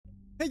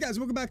Hey guys,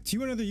 welcome back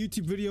to another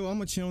YouTube video on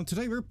my channel.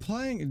 Today we're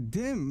playing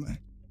Dim.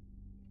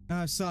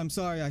 So I'm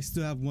sorry, I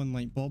still have one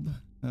light bulb.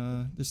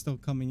 They're still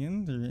coming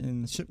in. They're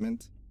in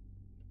shipment.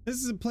 This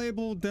is a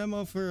playable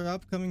demo for an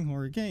upcoming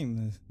horror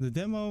game. The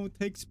demo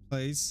takes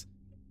place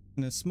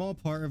in a small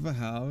part of a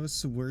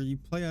house where you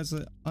play as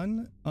an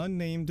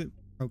unnamed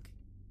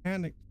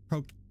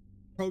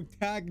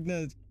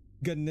protagonist.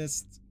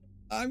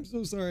 I'm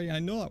so sorry. I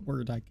know that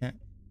word. I can't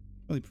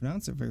really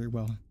pronounce it very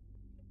well.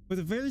 With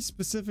a very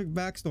specific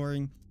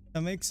backstory that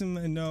makes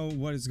him know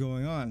what is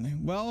going on.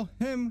 Well,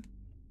 him,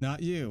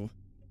 not you.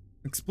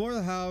 Explore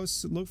the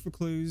house, look for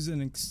clues,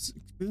 and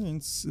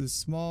experience a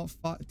small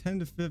 10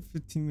 to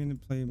 15 minute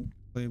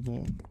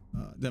playable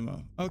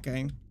demo.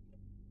 Okay.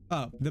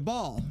 Oh, the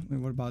ball. Wait,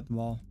 what about the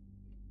ball?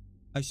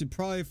 I should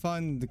probably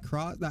find the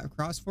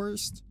cross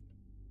first.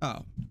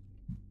 Oh.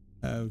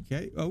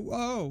 Okay.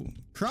 Oh,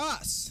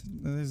 cross.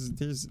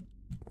 There's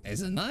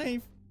a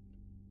knife.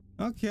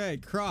 Okay,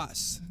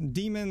 cross.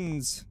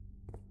 Demons.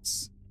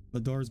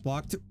 The door's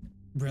blocked.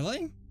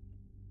 Really?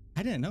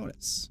 I didn't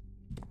notice.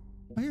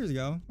 Oh, here we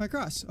go. My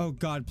cross. Oh,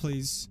 God,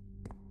 please.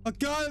 Oh,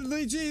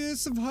 godly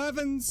Jesus of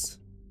heavens.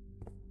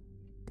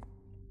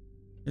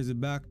 There's a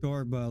back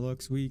door, but it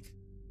looks weak.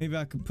 Maybe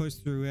I can push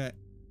through it.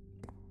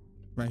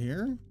 Right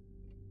here?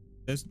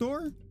 This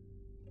door?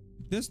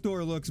 This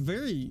door looks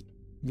very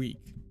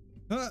weak.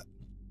 Wait,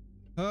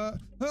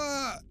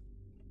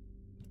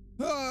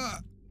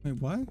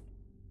 what?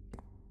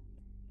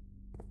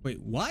 Wait,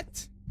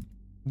 what?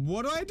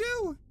 What do I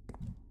do?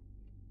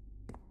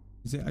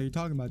 Are you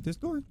talking about this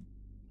door?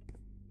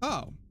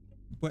 Oh,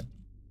 what?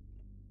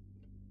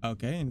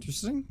 Okay,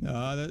 interesting.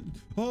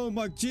 Oh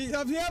my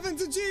heavens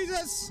and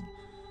Jesus!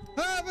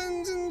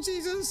 Heavens and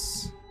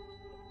Jesus!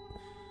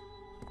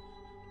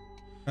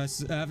 I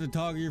have to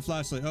toggle your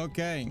flashlight.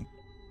 Okay.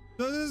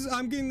 So this is,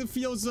 I'm getting the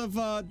feels of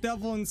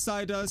devil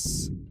inside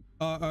us.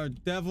 Or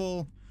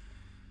devil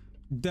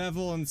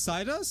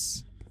inside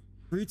us?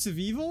 Roots of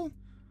Evil?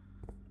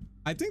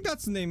 I think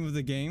that's the name of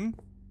the game.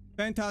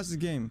 Fantastic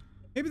game.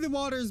 Maybe the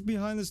water is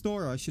behind this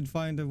door. I should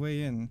find a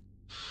way in.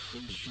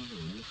 In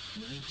June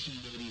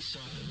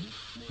 1987.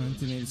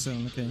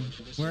 1987, okay.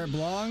 Where it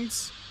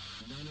belongs?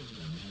 None of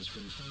them has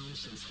been found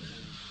since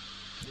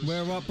then.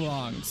 Where what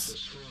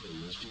belongs?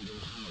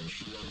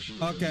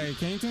 Okay,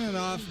 can you turn it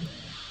off?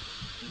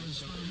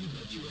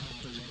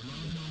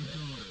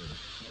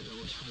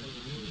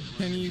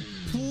 Can you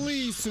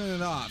please turn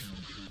it off?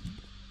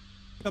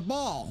 The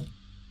ball.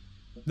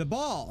 The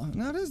ball.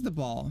 That is the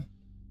ball.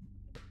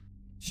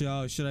 Should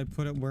I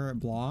put it where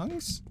it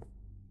belongs?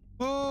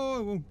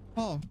 Oh,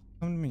 come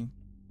to me.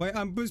 Wait,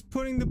 I'm just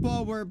putting the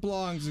ball where it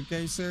belongs,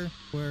 okay, sir?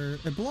 Where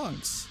it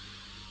belongs.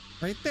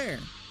 Right there.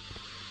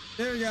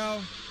 There we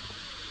go.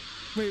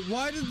 Wait,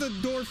 why did the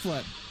door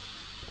flip?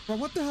 Bro,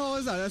 what the hell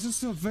is that? That's just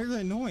so very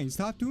annoying.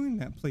 Stop doing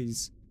that,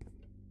 please.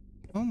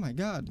 Oh my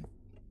God.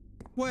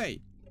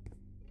 Wait.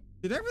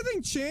 Did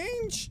everything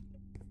change?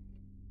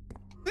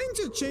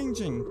 Things are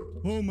changing.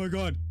 Oh my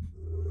God.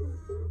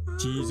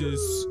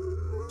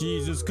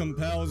 Jesus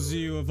compels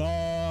you of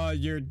all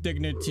your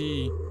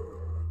dignity.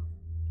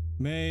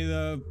 May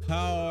the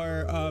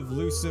power of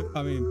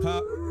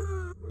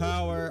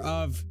power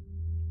of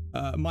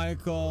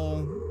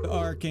Michael, the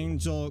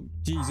Archangel,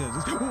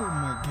 Jesus. Oh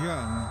my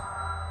God.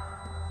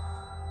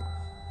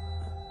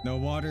 No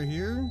water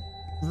here?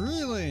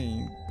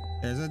 Really?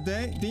 There's a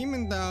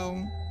demon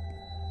though.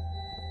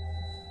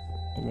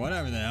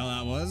 Whatever the hell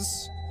that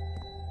was.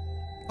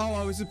 Oh,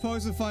 I was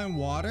supposed to find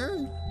water?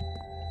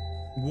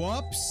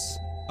 Whoops.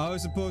 I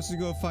was supposed to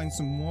go find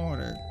some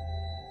water.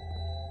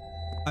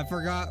 I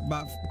forgot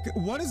about...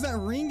 What is that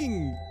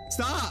ringing?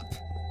 Stop!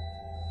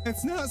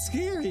 It's not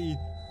scary.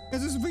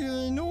 It's just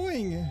very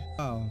annoying.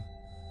 Oh.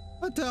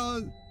 What the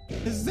hell?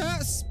 Is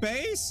that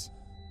space?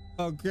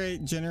 Oh,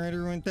 great.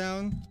 Generator went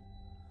down.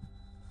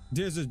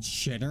 There's a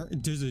generator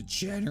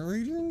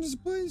in this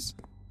place?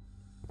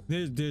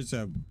 There's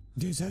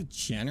a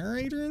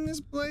generator in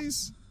this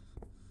place?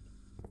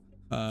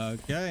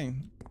 Okay.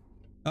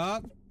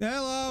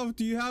 Hello,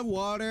 do you have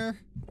water?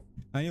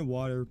 I need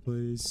water,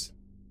 please.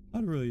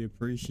 I'd really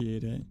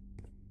appreciate it.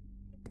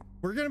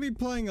 We're gonna be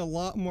playing a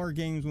lot more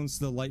games once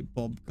the light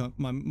bulb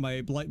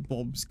my light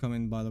bulbs come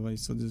in, by the way,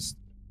 so just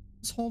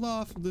hold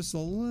off just a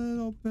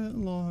little bit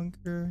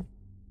longer.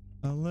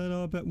 A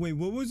little bit. Wait,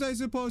 what was I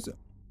supposed to...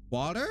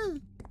 Water?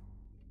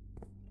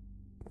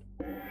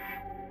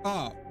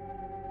 Oh.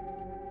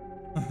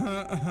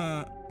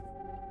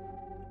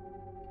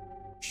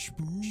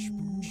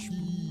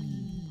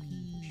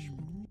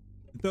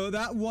 Though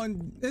that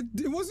one,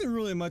 it wasn't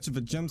really much of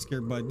a jump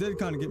scare, but it did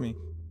kind of get me.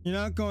 You're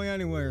not going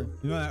anywhere.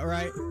 You know that,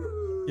 right?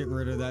 Get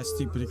rid of that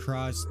stupid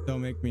cross.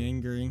 Don't make me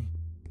angry.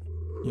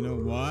 You know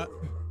what?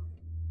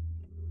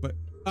 But,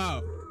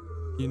 oh.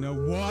 You know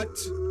what?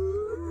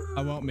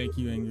 I won't make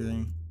you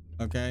angry.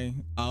 Okay?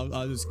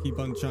 I'll just keep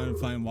on trying to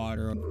find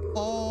water.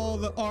 All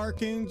the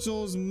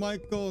archangels,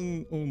 Michael,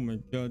 and... Oh my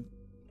God.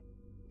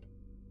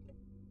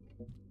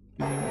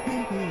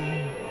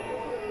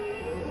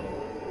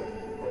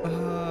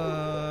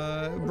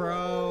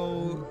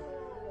 Bro,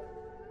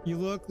 You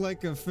look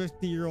like a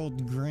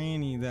 50-year-old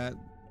granny that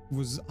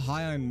was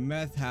high on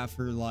meth half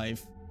her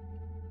life.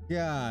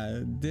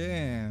 God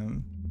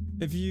damn.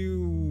 If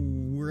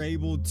you were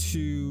able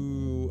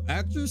to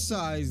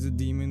exercise the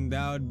demon,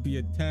 that would be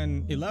a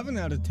 11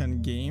 out of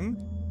 10 game.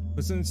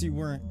 But since you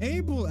weren't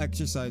able to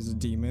exercise the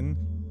demon,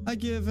 I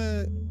give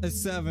it a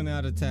 7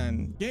 out of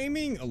 10.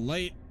 Gaming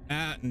late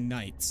at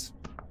night.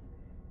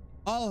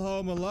 All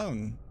home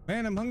alone.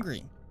 Man, I'm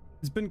hungry.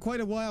 It's been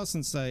quite a while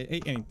since I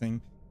ate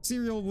anything.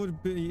 Cereal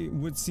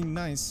would seem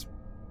nice.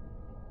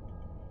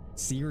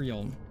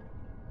 Cereal.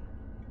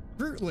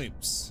 Fruit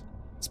Loops.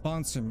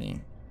 Sponsor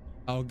me.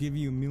 I'll give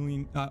you $1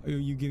 million.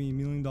 You give me $1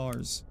 million.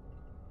 Oh,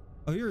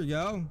 here we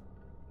go.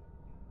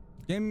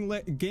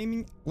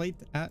 Gaming late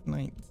at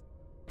night.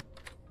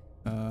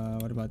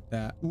 What about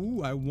that?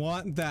 Ooh, I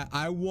want that.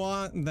 I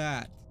want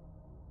that.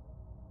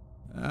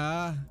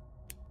 I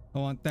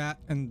want that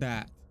and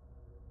that.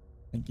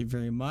 Thank you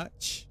very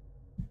much.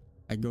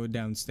 I go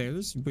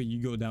downstairs, but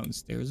you go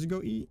downstairs to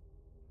go eat.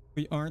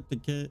 Wait, aren't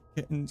the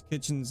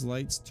kitchen's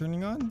lights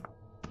turning on?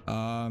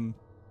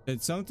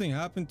 Did something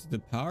happen to the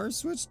power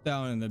switch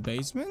down in the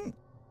basement?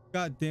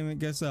 God damn it,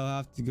 guess I'll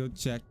have to go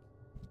check.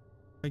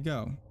 Where I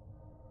go?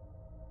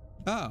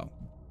 Oh.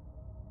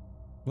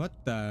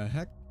 What the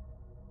heck?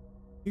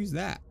 Who's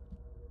that?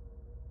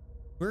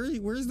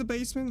 Where's the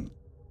basement?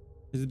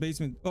 Is the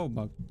basement? Oh,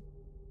 bug.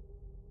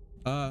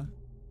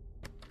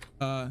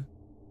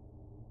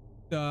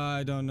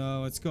 I don't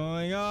know what's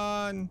going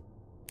on.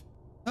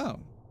 Oh,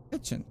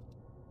 kitchen.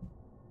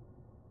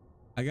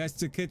 I guess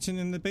the kitchen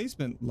and the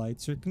basement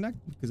lights are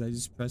connected because I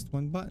just pressed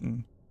one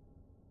button.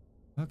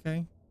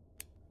 Okay.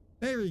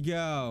 There we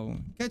go.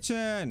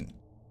 Kitchen.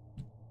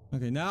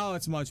 Okay, now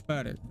it's much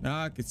better.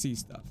 Now I can see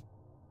stuff.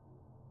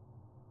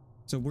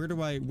 So where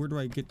do I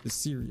get the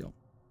cereal?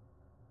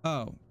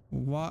 Oh,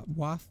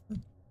 Wason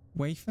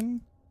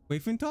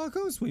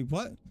tacos? Wait,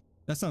 what?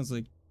 That sounds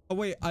like. Oh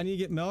wait, I need to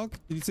get milk.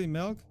 Did you say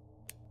milk?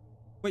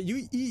 Wait,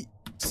 you eat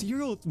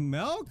cereal with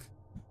milk?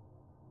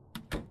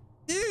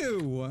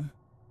 Ew.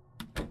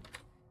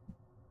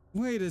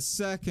 Wait a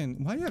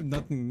second. Why do you have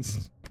nothing?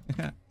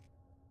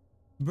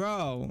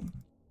 Bro,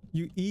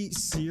 you eat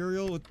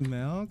cereal with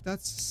milk?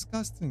 That's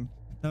disgusting.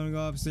 Time to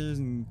go upstairs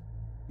and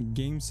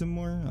game some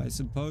more? I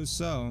suppose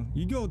so.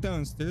 You go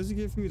downstairs to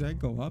get food, I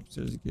go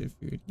upstairs to get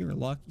food. You're a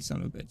lucky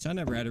son of a bitch. I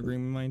never had a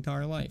room in my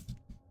entire life.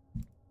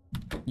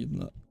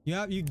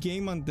 You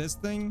game on this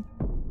thing?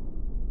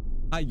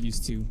 I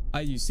used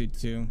to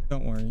too.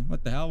 Don't worry.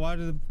 What the hell? Why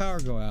did the power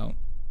go out?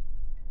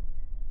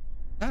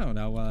 I don't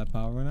know why that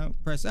power went out.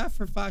 Press F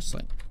for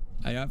flashlight.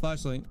 I got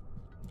flashlight.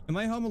 Am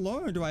I home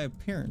alone or do I have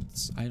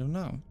parents? I don't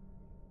know.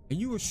 Are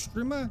you a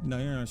streamer? No,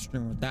 you're not a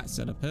streamer with that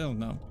setup. Hell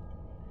no.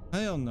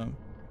 Hell no.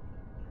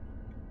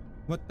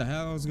 What the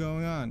hell is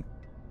going on?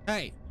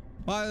 Hey,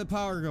 why did the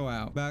power go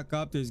out? Back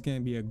up, there's gonna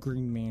be a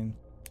green man.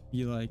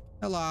 Be like,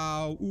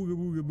 hello, ooga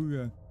booga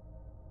booga.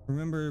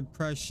 Remember,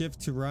 press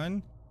shift to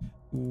run.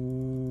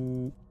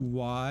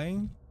 Why?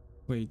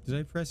 Wait, did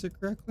I press it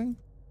correctly?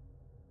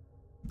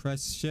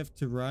 Press shift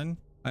to run.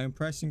 I am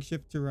pressing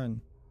shift to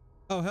run.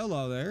 Oh,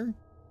 hello there.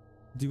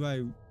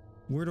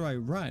 Where do I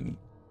run?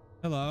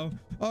 Hello.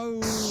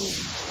 Oh.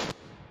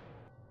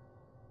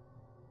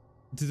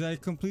 Did I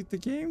complete the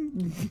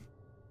game?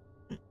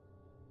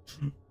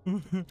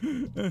 Wait,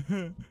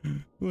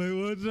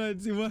 what did I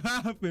do? What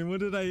happened?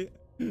 What did I?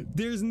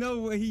 There's no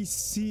way he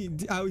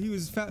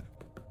was fat.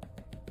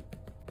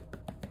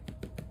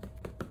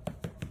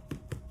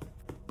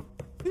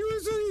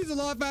 He's a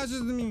lot faster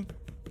than me.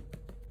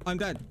 I'm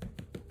dead.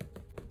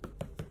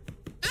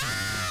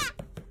 Ah!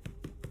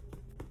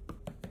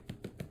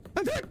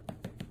 I'm dead.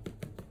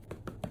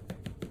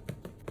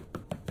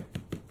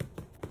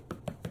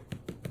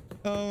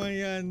 Oh my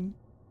god.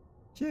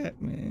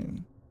 Shit,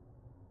 man.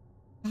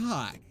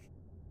 Fuck.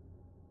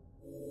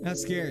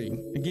 That's scary.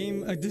 A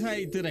game.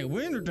 Did I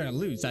win or did I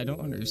lose? I don't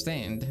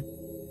understand.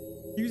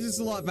 He was just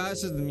a lot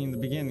faster than me in the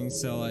beginning,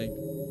 so like,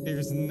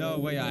 there's no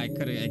way I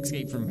could have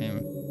escaped from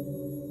him.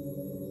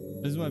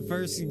 This is my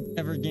first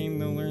ever game,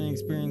 no learning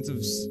experience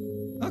of.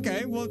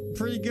 Okay, well,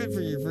 pretty good for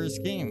your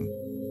first game.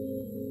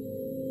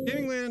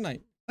 Gaming late at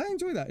night. I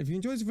enjoy that. If you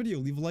enjoyed this video,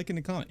 leave a like and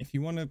a comment. If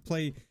you want to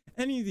play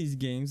any of these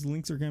games, the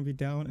links are going to be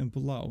down and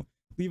below.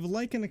 Leave a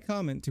like and a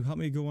comment to help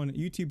me go on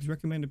YouTube's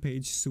recommended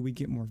page so we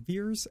get more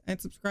viewers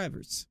and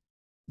subscribers.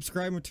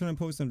 Subscribe and turn on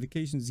post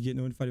notifications to get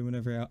notified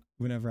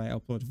whenever I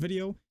upload a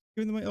video,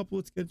 even though my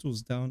upload schedule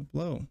is down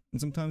below.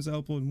 And sometimes I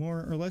upload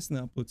more or less than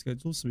the upload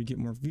schedule so we get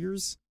more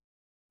viewers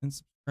and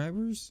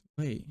subscribers.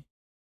 Wait,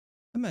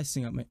 I'm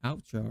messing up my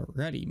outro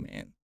already,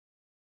 man.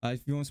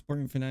 If you want to support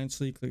me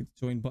financially, click the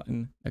join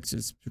button next to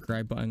the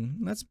subscribe button.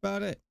 And that's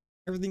about it.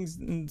 Everything's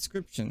in the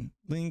description.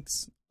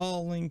 Links,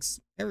 all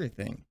links,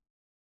 everything.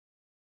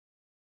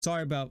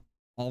 Sorry about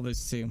all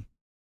this too.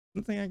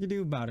 Nothing I can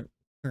do about it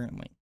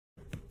currently.